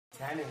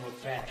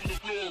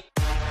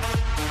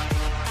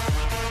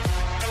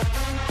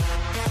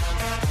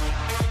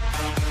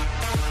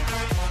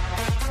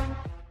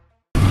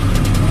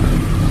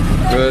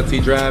Royalty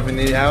driving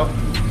it out.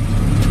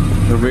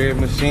 The red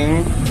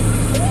machine.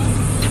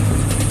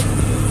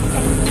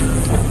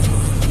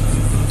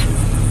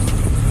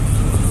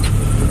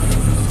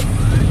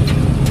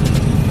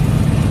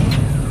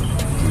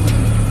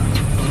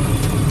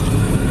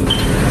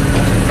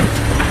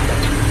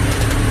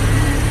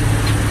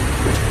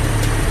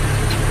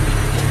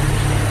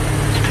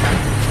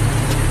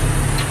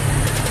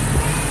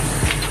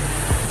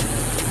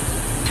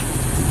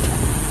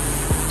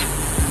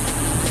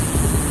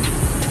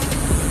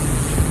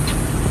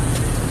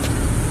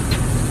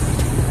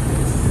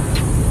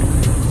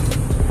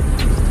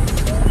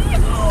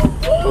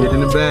 Get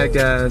in the back,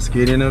 guys.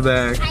 Get in the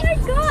back. I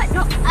forgot.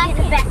 No, in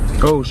the back.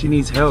 Oh, she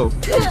needs help.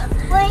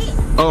 Wait.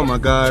 Oh my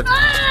God. They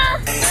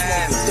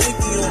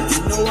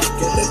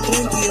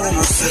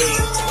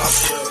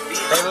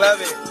love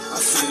it.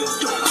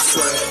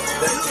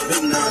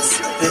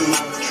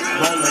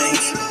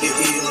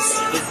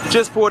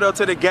 Just pulled up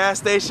to the gas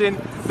station.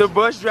 The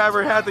bus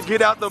driver had to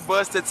get out the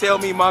bus to tell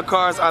me my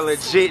cars are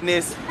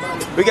legitness.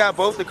 We got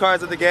both the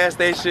cars at the gas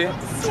station.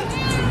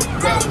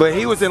 But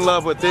he was in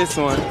love with this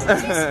one.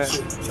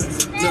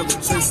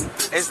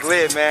 It's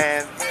lit,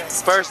 man.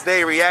 First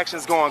day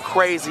reactions going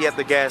crazy at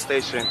the gas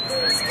station.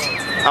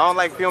 I don't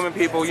like filming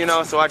people, you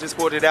know, so I just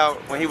pulled it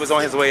out when he was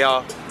on his way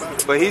off.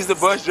 But he's the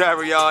bus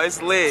driver, y'all.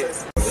 It's lit.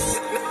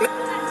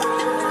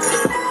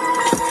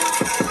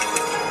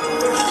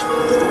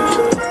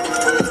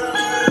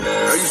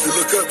 I used to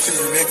look up to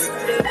you, nigga.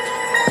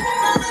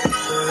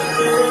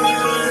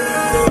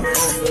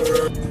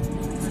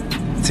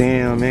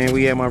 Damn, man,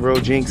 we at my bro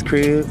Jink's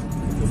crib.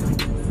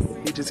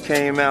 He just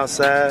came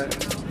outside.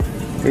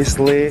 It's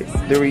lit.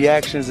 The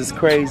reactions is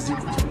crazy.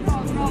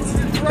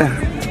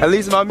 At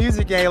least my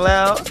music ain't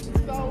loud.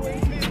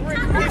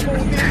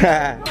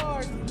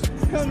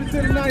 Coming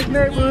to the nice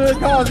neighborhood,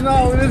 causing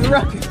all of this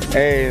ruckus.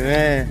 Hey,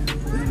 man.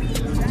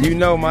 You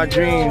know my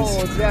dreams.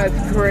 Oh,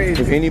 that's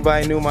crazy. If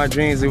anybody knew my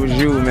dreams, it was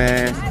you,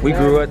 man. We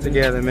grew up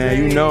together, man.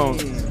 You know,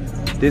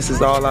 this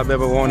is all I've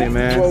ever wanted,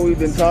 man. That's what we've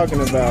been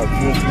talking about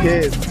since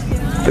kids.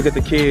 Look at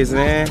the kids,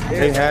 man.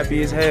 They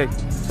happy as heck.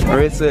 Or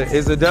it's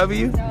a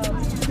W?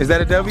 Is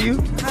that a W?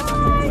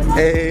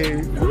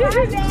 Hey.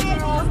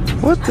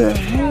 What the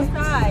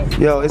heck?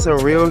 Yo, it's a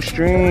real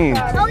stream.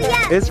 Oh,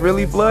 yeah. It's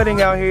really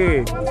flooding out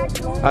here.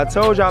 I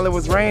told y'all it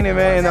was raining,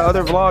 man. In the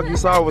other vlog you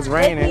saw it was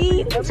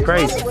raining. It's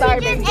crazy.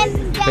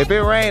 If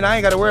it rain, I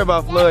ain't gotta worry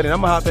about flooding.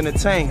 I'm gonna hop in the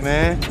tank,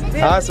 man.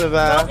 I'll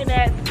survive.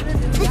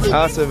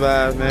 I'll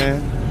survive,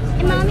 man.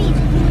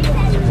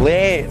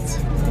 Lit.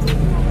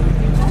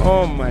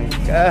 Oh my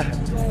God.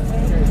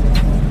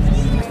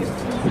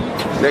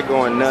 They're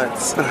going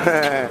nuts.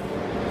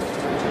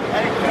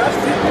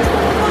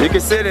 You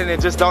can sit in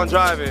it, just don't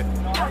drive it.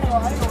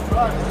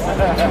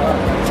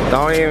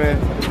 Don't even.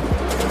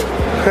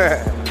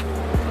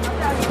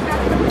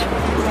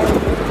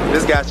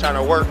 This guy's trying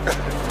to work.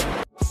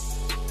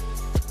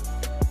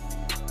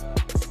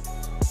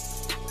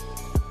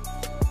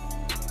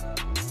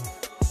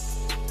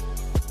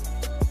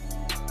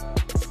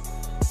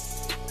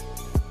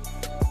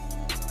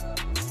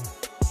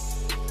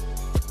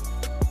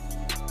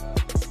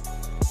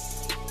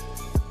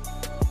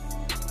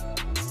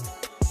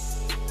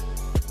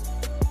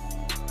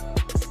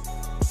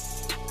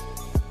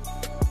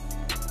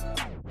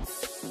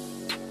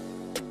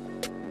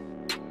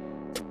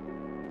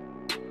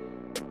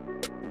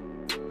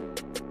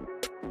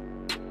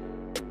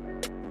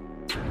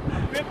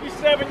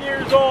 57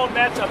 years old, and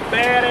that's a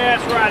badass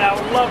ride. I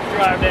would love to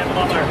drive that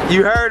mother.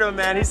 You heard him,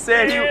 man. He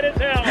said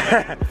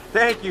man.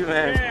 Thank you,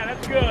 man. Yeah,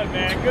 that's good,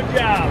 man. Good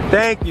job.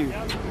 Thank you.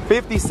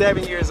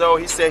 57 years old.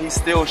 He said he's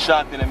still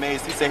shocked and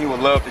amazed. He said he would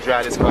love to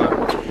drive this car.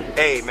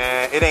 Hey,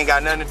 man, it ain't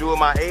got nothing to do with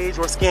my age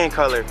or skin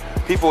color.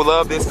 People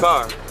love this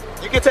car.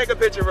 You can take a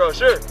picture, bro.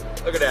 Sure.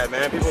 Look at that,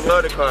 man. People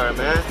love the car,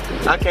 man.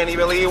 I can't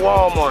even leave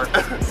Walmart.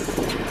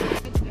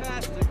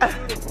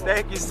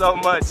 Thank you so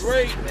much.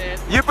 Great, man.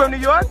 You from New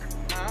York?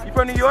 You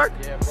from New York?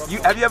 Yeah, bro.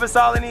 Have you ever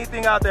saw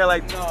anything out there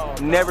like? No.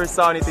 Never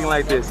saw anything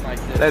like this. Like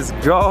this. Let's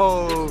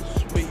go.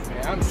 Sweet,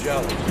 man. I'm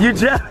jealous. You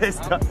jealous?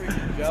 I'm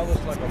freaking jealous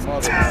like a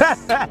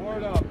mother.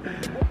 Word up.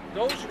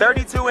 Those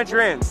 32-inch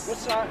rims.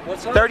 What's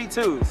that?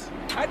 32s.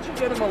 How'd you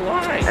get them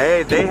aligned?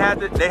 Hey, they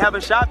have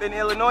a shop in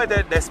Illinois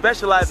that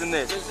specializes in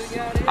this.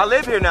 I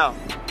live here now.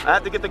 I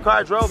have to get the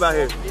car drove out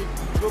here.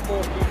 Good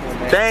more people,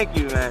 man. Thank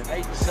you, man. I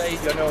hate to say,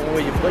 you know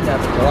where you put that,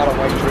 there's a lot of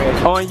white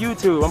trash. On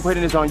YouTube. I'm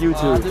putting this on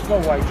YouTube. There's no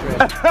white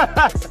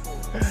trash.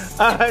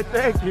 Alright,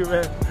 thank you,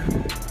 man.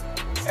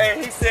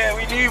 Hey, he said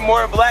we need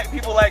more black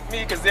people like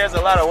me because there's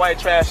a lot of white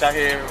trash out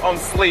here. I'm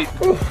asleep.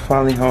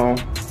 Finally home.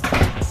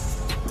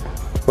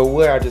 But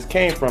where I just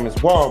came from is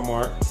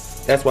Walmart.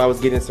 That's why I was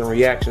getting some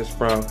reactions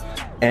from.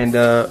 And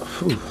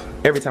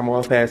every time I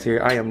walk past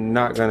here, I am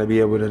not gonna be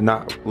able to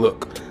not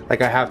look.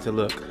 Like I have to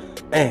look.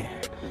 Man.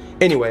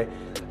 Anyway,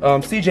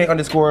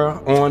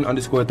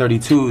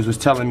 CJ_on_32s was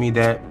telling me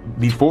that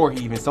before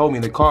he even sold me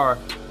the car,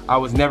 I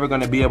was never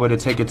gonna be able to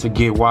take it to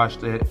get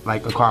washed at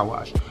like a car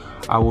wash.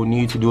 I will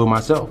need to do it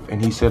myself.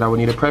 And he said I would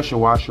need a pressure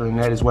washer, and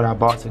that is what I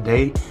bought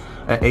today.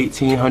 An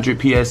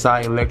 1800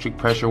 PSI electric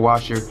pressure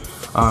washer.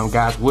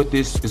 Guys, what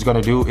this is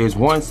gonna do is,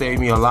 one, save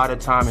me a lot of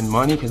time and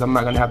money because I'm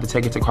not gonna have to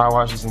take it to car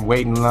washes and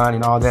wait in line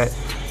and all that.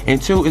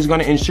 And two, it's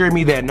gonna ensure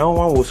me that no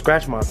one will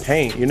scratch my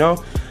paint, you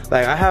know?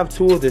 Like, I have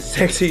two of the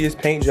sexiest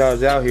paint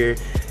jobs out here,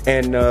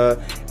 and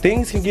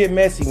things can get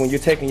messy when you're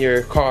taking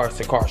your cars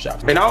to car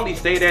shops. And I only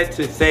say that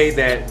to say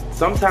that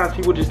sometimes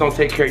people just don't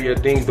take care of your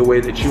things the way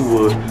that you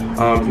would.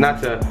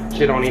 Not to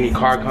shit on any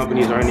car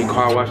companies or any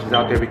car washes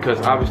out there,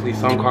 because obviously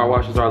some car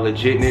washes are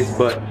legitness,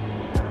 but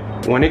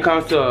when it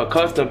comes to a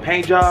custom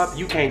paint job,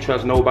 you can't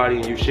trust nobody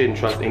and you shouldn't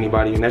trust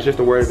anybody, and that's just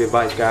a word of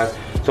advice, guys.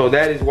 So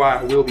that is why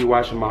I will be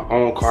washing my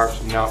own cars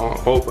from now on,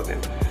 both of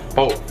them,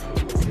 both.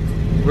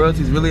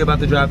 Royalty's really about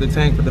to drive the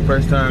tank for the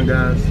first time,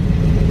 guys.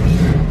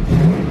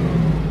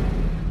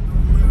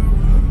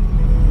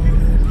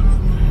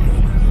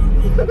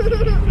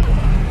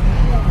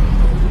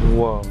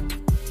 Whoa.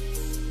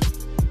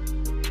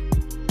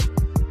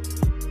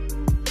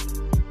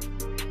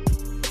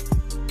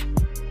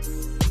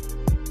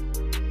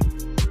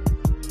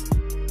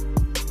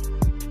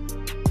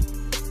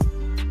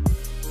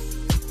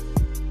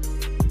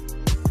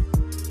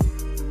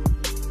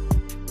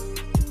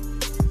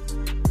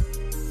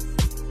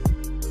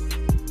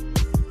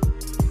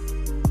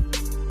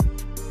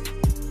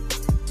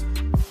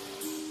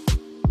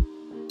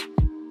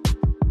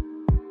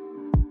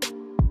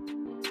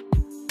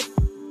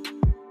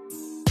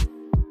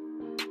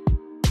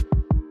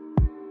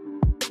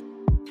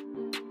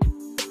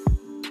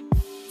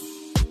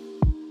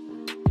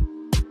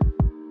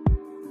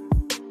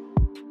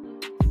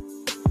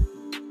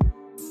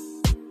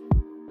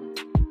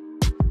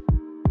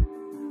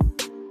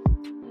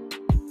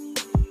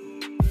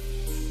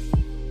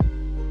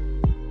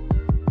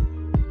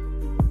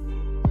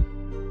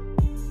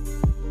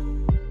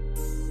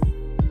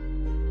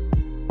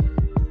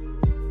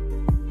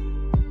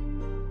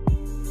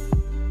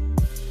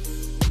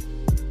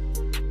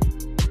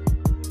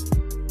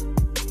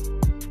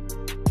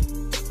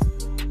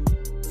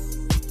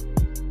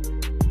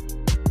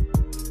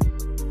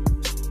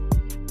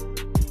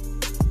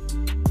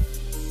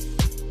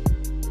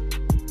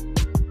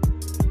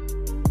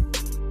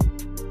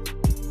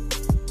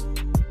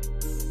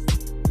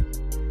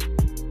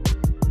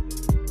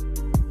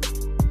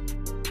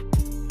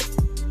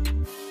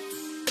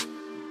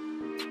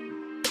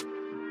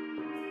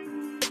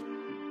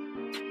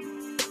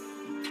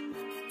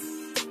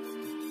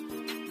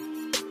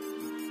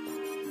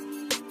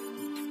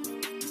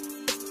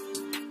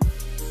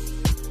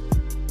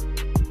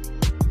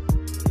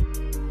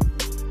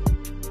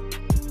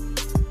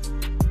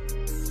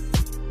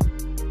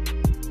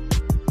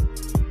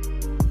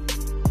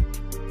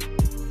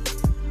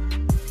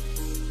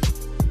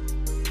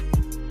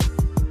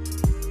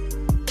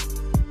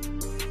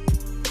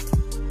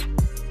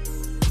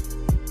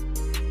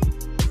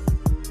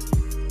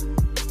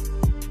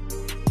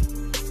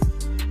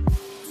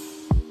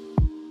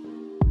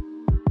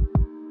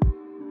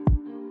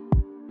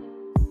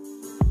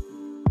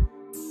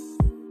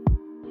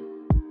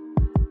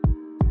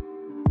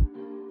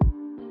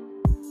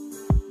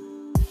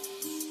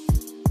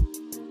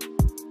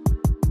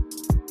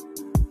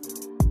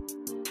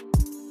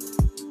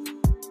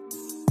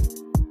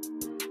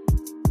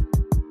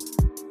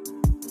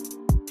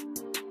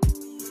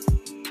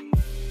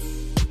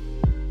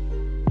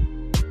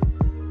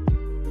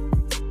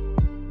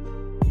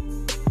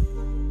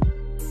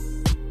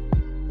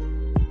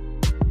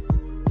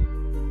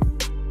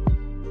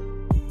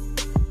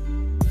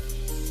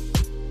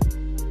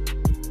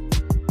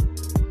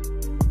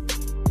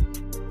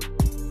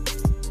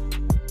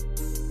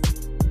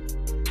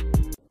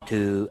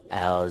 Two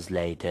hours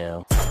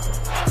later.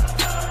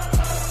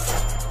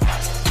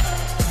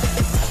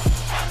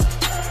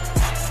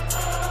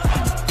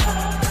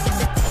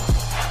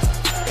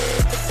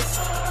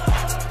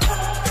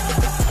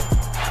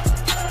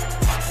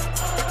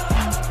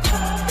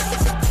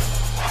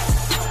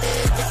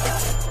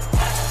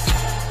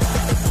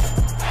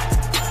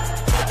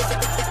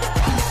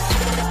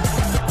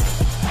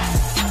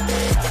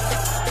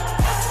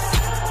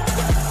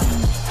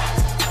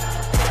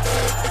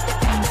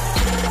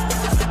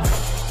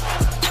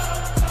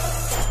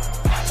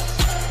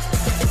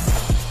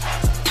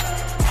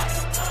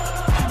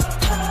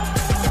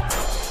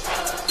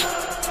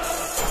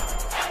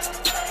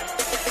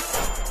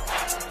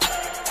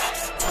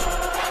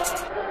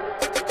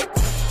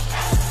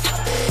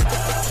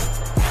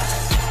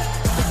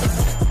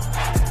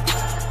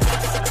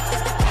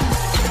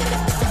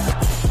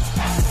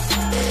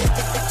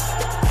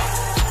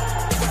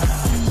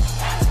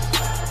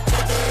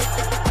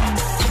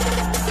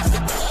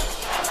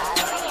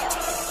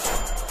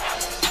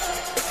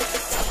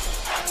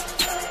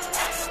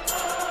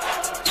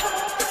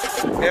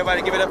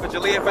 Everybody give it up for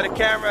Jalea for the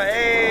camera.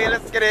 Hey,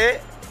 let's get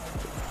it.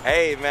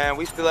 Hey man,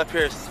 we still up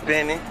here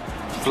spinning.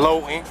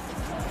 floating,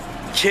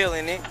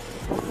 killing it.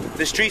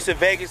 The streets of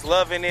Vegas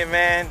loving it,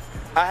 man.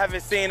 I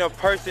haven't seen a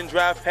person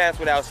drive past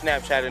without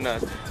Snapchatting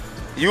us.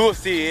 You will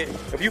see it.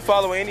 If you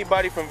follow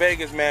anybody from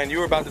Vegas, man,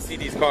 you're about to see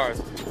these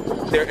cars.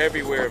 They're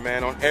everywhere,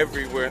 man, on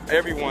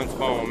everyone's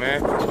phone,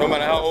 man. No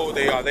matter how old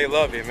they are, they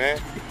love it, man.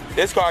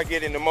 This car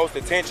getting the most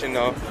attention,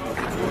 though.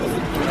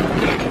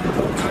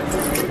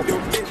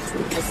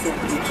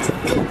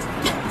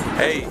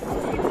 Hey,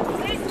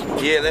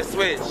 yeah, let's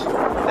switch.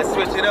 Let's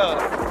switch it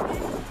up.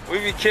 We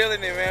be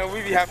killing it, man.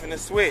 We be having to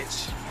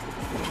switch.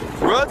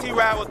 Royalty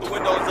ride with the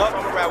windows up.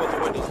 I'm gonna ride with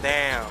the windows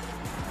down.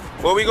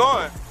 Where we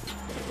going?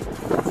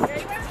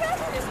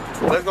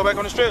 Let's go back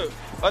on the strip.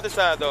 Other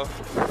side, though.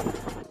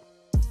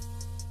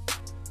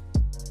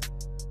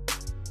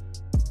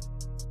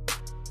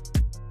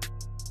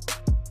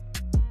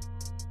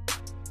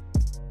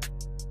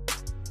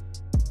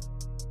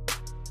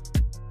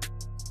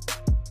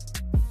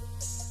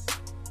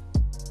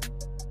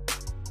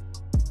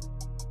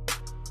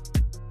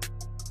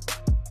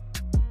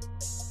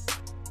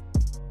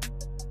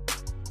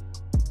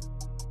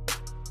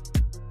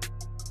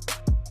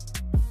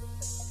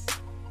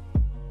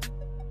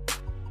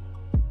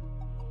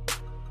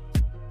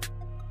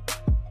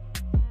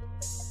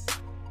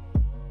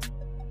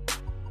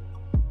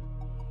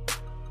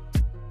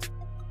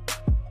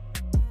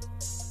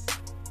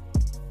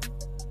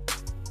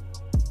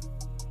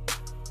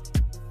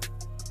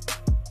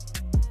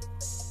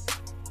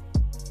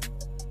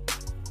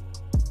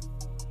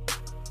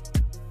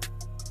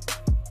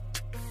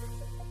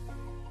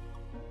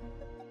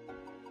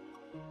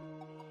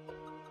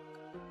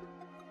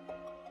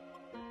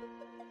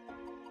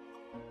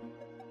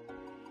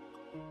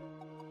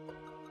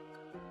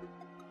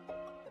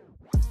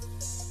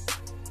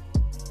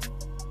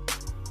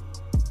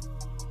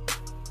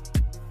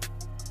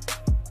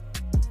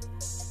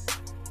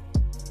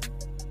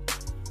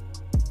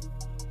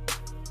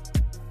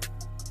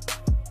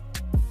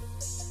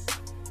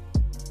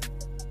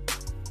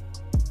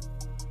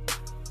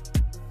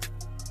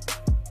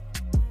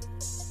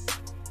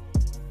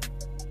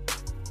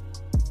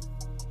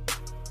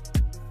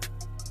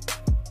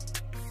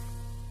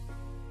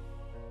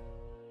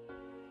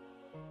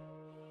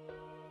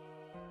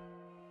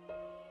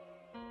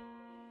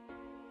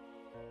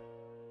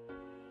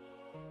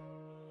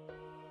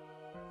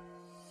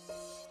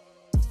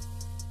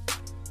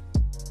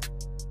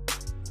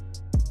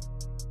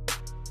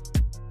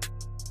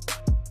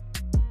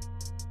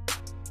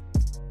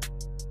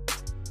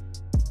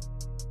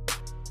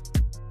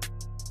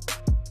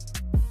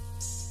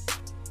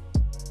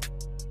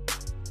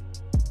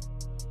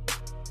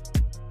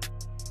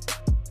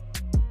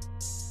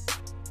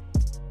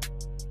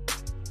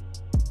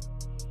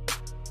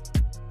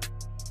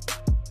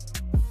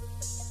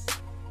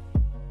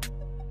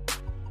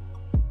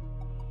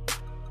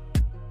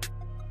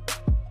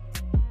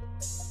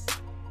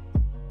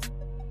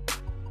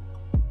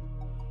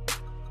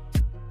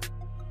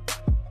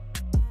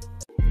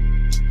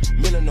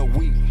 Million a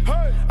week.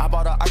 Hey. I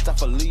bought her ice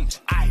off a leash.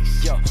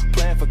 Ice. Yeah,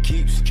 playing for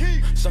keeps.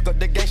 Suck up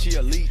the game, she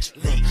a leech.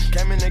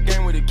 Came in the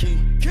game with a key.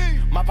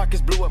 My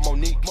pockets blue at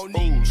Monique.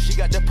 Ooh, she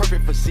got the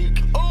perfect physique.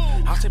 Ooh.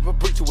 I tip a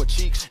brick to her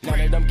cheeks. Now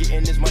that I'm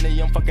getting this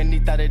money, I'm fucking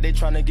these thought that they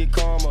tryna get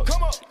calmer.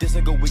 This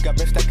a good week, I've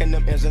been stacking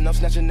them ends and I'm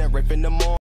snatching that rape in the morning.